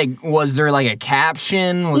 What, was there a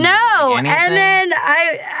caption? No. And then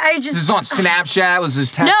I just... This is on Snapchat? Was this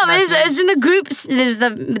text message? No, it was in the group. There's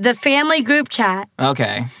the family group chat.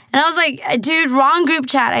 Okay. And I was like, dude, wrong group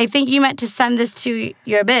chat. I think you meant to send this to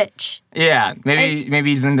your bitch. Yeah, maybe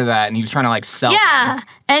he's into that and he was trying to sell. Yeah, them.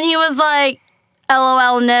 And he was like,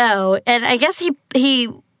 LOL, no. And I guess he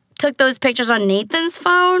took those pictures on Nathan's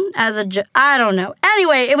phone as a I don't know.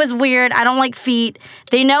 Anyway, it was weird. I don't like feet.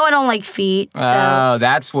 They know I don't like feet. So. Oh,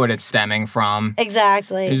 that's what it's stemming from.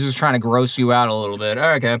 Exactly. He's just trying to gross you out a little bit.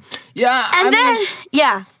 Okay. Yeah.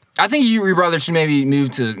 Yeah. I think your brother should maybe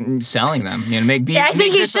move to selling them. Make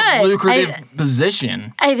this a lucrative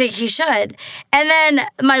position. I think he should. And then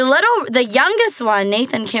the youngest one,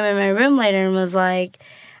 Nathan, came in my room later and was like,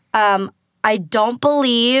 I don't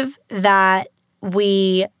believe that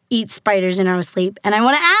we eat spiders in our sleep. And I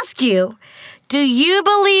want to ask you, do you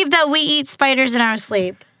believe that we eat spiders in our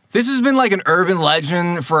sleep? This has been like an urban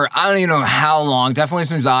legend for I don't even know how long, definitely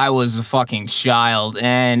since I was a fucking child.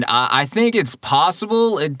 And I think it's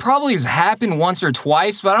possible. It probably has happened once or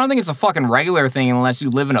twice, but I don't think it's a fucking regular thing unless you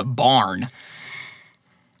live in a barn.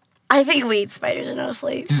 I think we eat spiders in our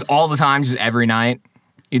sleep. Just all the time, just every night?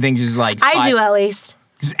 You think just like... I do, at least.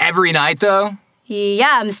 Just every night, though?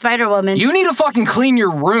 Yeah, I'm Spider Woman. You need to fucking clean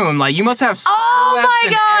your room. Like, you must have oh my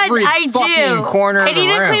in God, every I fucking do. corner I of the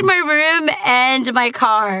need to room. clean my room and my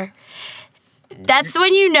car. That's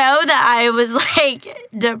when you know that I was like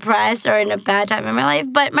depressed or in a bad time in my life.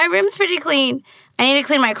 But my room's pretty clean. I need to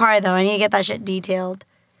clean my car though. I need to get that shit detailed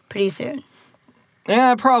pretty soon.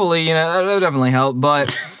 Yeah, probably. You know, that'll definitely help.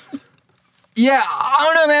 But yeah, I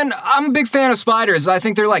don't know, man. I'm a big fan of spiders. I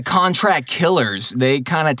think they're like contract killers. They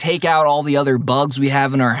kind of take out all the other bugs we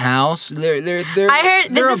have in our house. I heard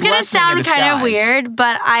this is gonna sound kind of weird,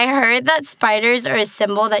 but I heard that spiders are a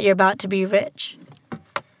symbol that you're about to be rich.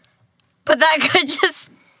 But that could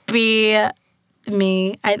just be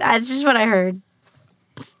me. That's just what I heard.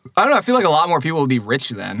 I don't know. I feel like a lot more people would be rich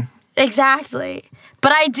then. Exactly.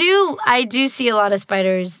 But I do see a lot of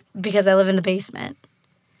spiders because I live in the basement.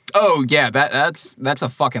 Oh yeah, that's a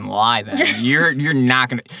fucking lie. Then you're not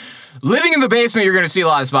gonna living in the basement. You're gonna see a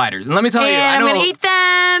lot of spiders, and let me tell you, I'm gonna eat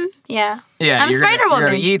them. Yeah. Yeah, I'm Spider Woman. You're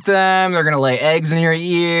gonna eat them. They're gonna lay eggs in your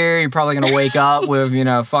ear. You're probably gonna wake up with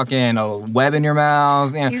fucking a web in your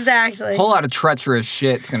mouth. You know, exactly. A whole lot of treacherous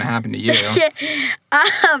shit's gonna happen to you.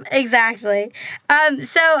 Exactly.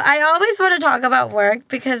 So I always want to talk about work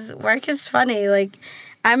because work is funny. Like,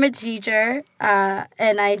 I'm a teacher,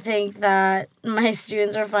 and I think that my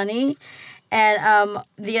students are funny. And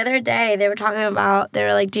the other day, they were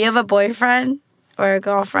like, do you have a boyfriend or a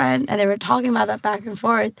girlfriend? And they were talking about that back and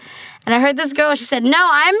forth. And I heard this girl, she said, no,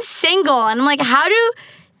 I'm single. And I'm like, how do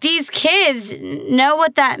these kids know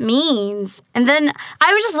what that means? And then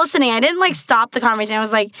I was just listening. I didn't, like, stop the conversation. I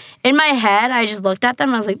was like, in my head, I just looked at them.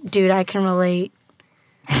 And I was like, dude, I can relate.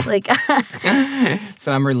 Like,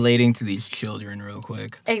 so I'm relating to these children real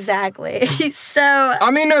quick. Exactly. So I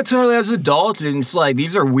mean, no, totally. As adults, it's like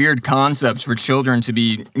these are weird concepts for children to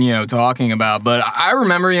be, talking about. But I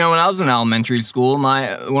remember, when I was in elementary school, one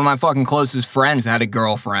of my fucking closest friends had a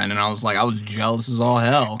girlfriend, and I was jealous as all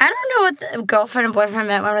hell. I don't know what the girlfriend and boyfriend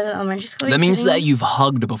meant when I was in elementary school. That means that you've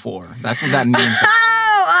hugged before. That's what that means.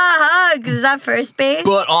 A hug. Is that first base?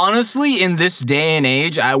 But honestly, in this day and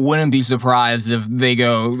age, I wouldn't be surprised if they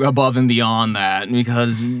go above and beyond that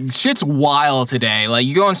because shit's wild today. Like,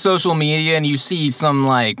 you go on social media and you see some,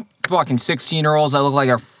 like, fucking 16-year-olds that look like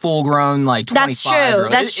they're full-grown, like, 25. That's true.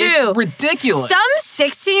 That's true. It's ridiculous. Some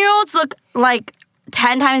 16-year-olds look, like,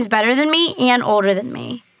 10 times better than me and older than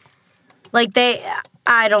me. Like,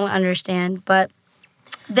 I don't understand, but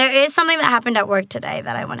there is something that happened at work today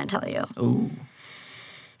that I want to tell you. Ooh.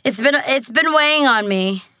 It's been weighing on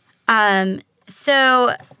me. So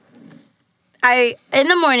in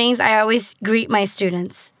the mornings, I always greet my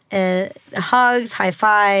students. Hugs, high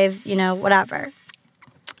fives, whatever.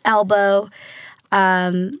 Elbow,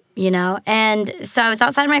 And so I was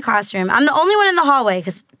outside my classroom. I'm the only one in the hallway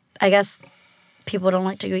because I guess people don't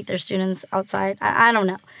like to greet their students outside. I don't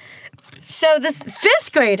know. So this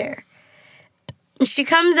 5th grader, she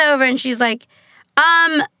comes over and she's like,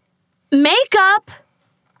 makeup.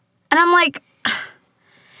 And I'm like...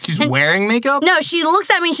 She's wearing makeup? No, she looks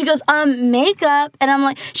at me and she goes, makeup. And I'm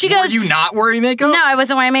like, she goes... Were you not wearing makeup? No, I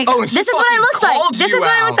wasn't wearing makeup. Oh, and she this is what I looked like. This is what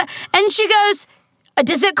I looked like. And she goes,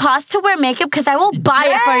 does it cost to wear makeup? Because I will buy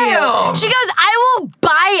it for you. She goes, I will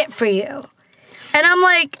buy it for you. And I'm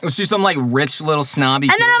like... Was she some, like, rich little snobby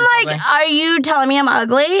And then I'm like, are you telling me I'm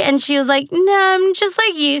ugly? And she was like, no, I'm just,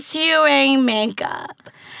 like, used to you wearing makeup.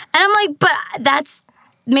 And I'm like, but that's...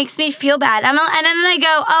 makes me feel bad. And then I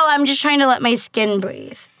go, I'm just trying to let my skin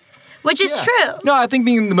breathe. Which is true. No, I think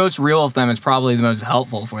being the most real of them is probably the most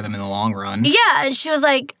helpful for them in the long run. Yeah, and she was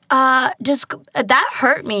like, that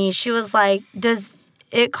hurt me. She was like, does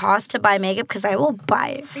it cost to buy makeup? Because I will buy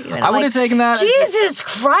it for you. And I would have taken that. Jesus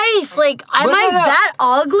Christ. Like, am I that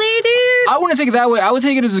ugly, dude? I wouldn't take it that way. I would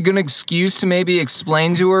take it as a good excuse to maybe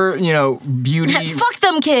explain to her, beauty. Fuck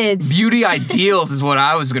them kids. Beauty ideals is what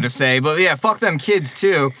I was going to say. But yeah, fuck them kids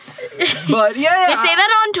too. But yeah. They say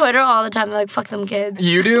that on Twitter all the time. They're like, fuck them kids.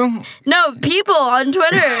 You do? No, people on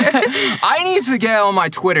Twitter. I need to get on my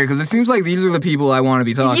Twitter because it seems like these are the people I want to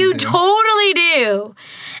be talking to. You totally do.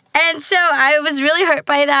 And so I was really hurt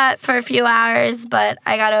by that for a few hours, but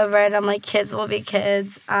I got over it. I'm like, kids will be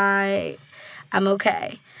kids. I'm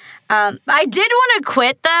okay. I did want to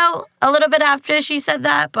quit, though, a little bit after she said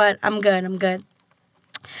that, but I'm good.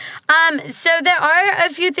 So there are a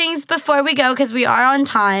few things before we go, because we are on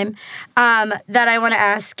time, that I want to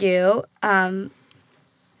ask you.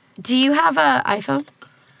 Do you have an iPhone?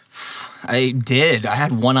 I did. I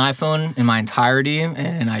had one iPhone in my entirety,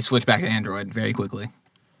 and I switched back to Android very quickly.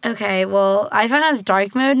 Okay, well, iPhone has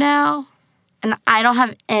dark mode now, and I don't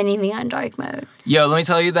have anything on dark mode. Yo, let me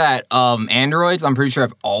tell you that Androids, I'm pretty sure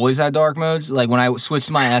I've always had dark modes. Like when I switched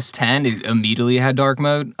to my S10, it immediately had dark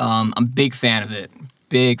mode. I'm a big fan of it.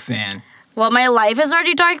 Big fan. Well, my life is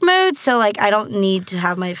already dark mode, so like I don't need to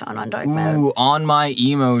have my phone on dark mode. Ooh, on my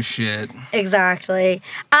emo shit. Exactly.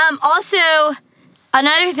 Also,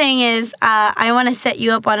 another thing is I want to set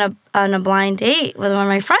you up on a blind date with one of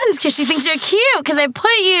my friends because she thinks you're cute because I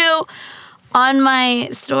put you on my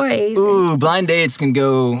stories. Ooh, blind dates can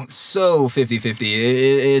go so 50-50.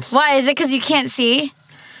 It's Why? Is it because you can't see?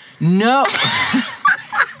 No.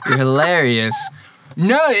 You're hilarious.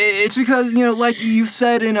 No, it's because, like you've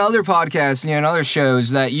said in other podcasts, and other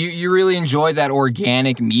shows, that you really enjoy that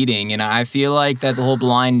organic meeting. And I feel like that the whole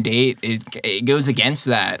blind date, it goes against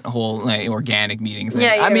that whole like, organic meeting thing.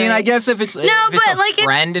 Yeah, I mean, right. I guess if it's a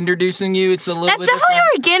friend introducing you, it's a little bit That's definitely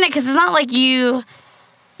different. organic because it's not like you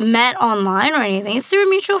met online or anything. It's through a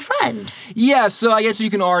mutual friend. Yeah, so I guess you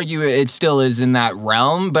can argue it still is in that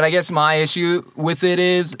realm. But I guess my issue with it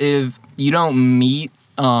is if you don't meet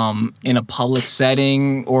in a public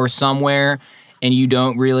setting or somewhere, and you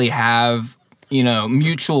don't really have,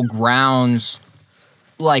 mutual grounds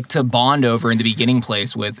like to bond over in the beginning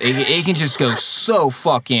place with, it can just go so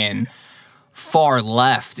fucking far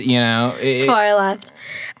left, Far left.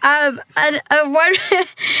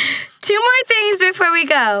 Two more things before we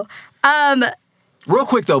go. Real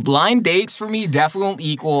quick though, blind dates for me definitely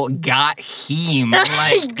equal got him.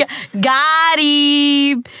 Like Got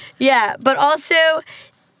him. Yeah, but also,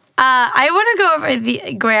 I want to go over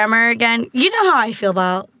the grammar again. You know how I feel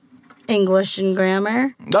about English and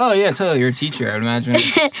grammar. Oh yeah, totally. You're a teacher, I would imagine.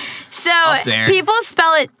 So Up there. people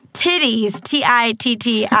spell it titties,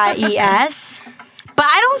 Titties, but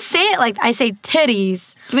I don't say it like I say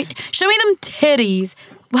titties. Show me them titties.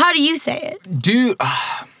 How do you say it? Dude,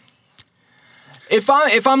 if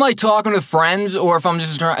I'm like talking with friends, or if I'm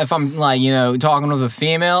like talking with a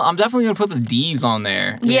female, I'm definitely gonna put the D's on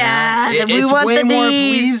there. Yeah, we it's want way the more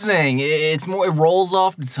Ds. pleasing. It rolls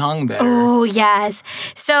off the tongue better. Oh yes.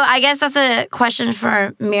 So I guess that's a question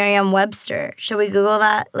for Merriam-Webster. Should we Google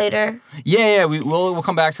that later? Yeah. We'll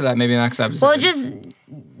come back to that maybe next episode. We'll just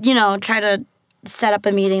try to set up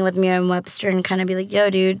a meeting with Merriam-Webster and kind of be like, yo,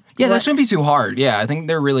 dude. Yeah, that shouldn't be too hard. Yeah, I think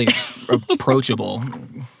they're really approachable.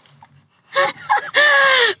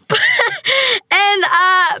 And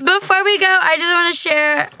before we go, I just want to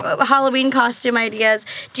share Halloween costume ideas.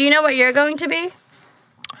 Do you know what you're going to be?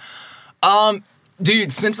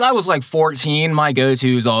 Dude, since I was like 14, my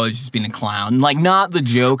go-to has always just been a clown. Like, not the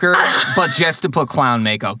Joker, but just to put clown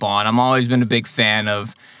makeup on. I've always been a big fan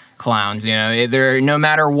of clowns, They're, no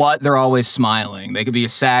matter what, they're always smiling. They could be a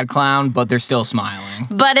sad clown, but they're still smiling.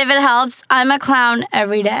 But if it helps, I'm a clown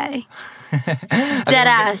every day. Dead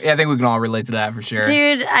ass. Yeah, I think we can all relate to that for sure.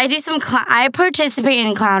 Dude, I do some I participate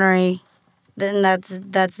in clownery. Then that's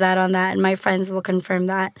that on that, and my friends will confirm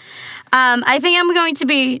that. I think I'm going to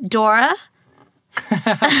be Dora.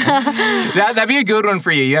 That'd be a good one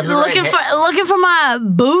for you. You have the looking for my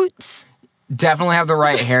boots. Definitely have the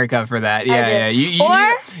right haircut for that. Yeah.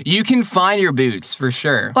 You can find your boots for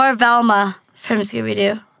sure. Or Velma from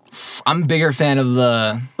Scooby-Doo. I'm a bigger fan of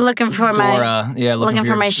the looking for Dora. Looking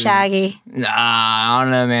for my boots. Shaggy. Nah, I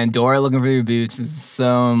don't know, man. Dora looking for your boots is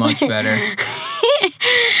so much better.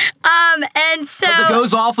 And so it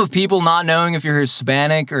goes off of people not knowing if you're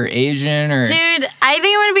Hispanic or Asian or. Dude, I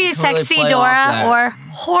think I'm gonna be Totally sexy play Dora off or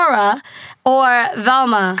Hora or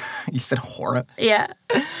Velma. You said horror. Yeah.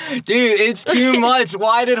 Dude, it's too much.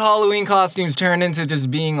 Why did Halloween costumes turn into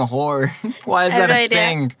just being a whore? Why is that no a idea.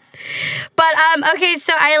 thing? But okay,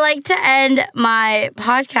 so I like to end my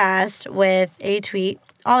podcast with a tweet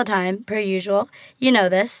all the time, per usual. You know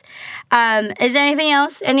this. Is there anything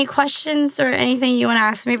else? Any questions or anything you want to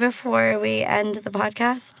ask me before we end the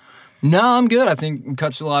podcast? No, I'm good. I think we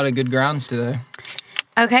touched a lot of good grounds today.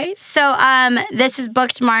 Okay, so this is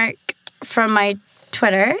Bookmark from my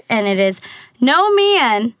Twitter, and it is, no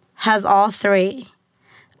man has all three.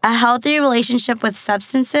 A healthy relationship with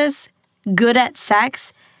substances, good at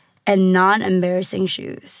sex, and non-embarrassing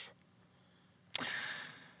shoes.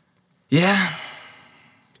 Yeah.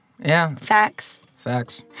 Facts. All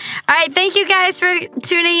right, thank you guys for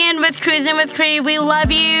tuning in with Cruisin' with Cree. We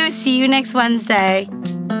love you. See you next Wednesday.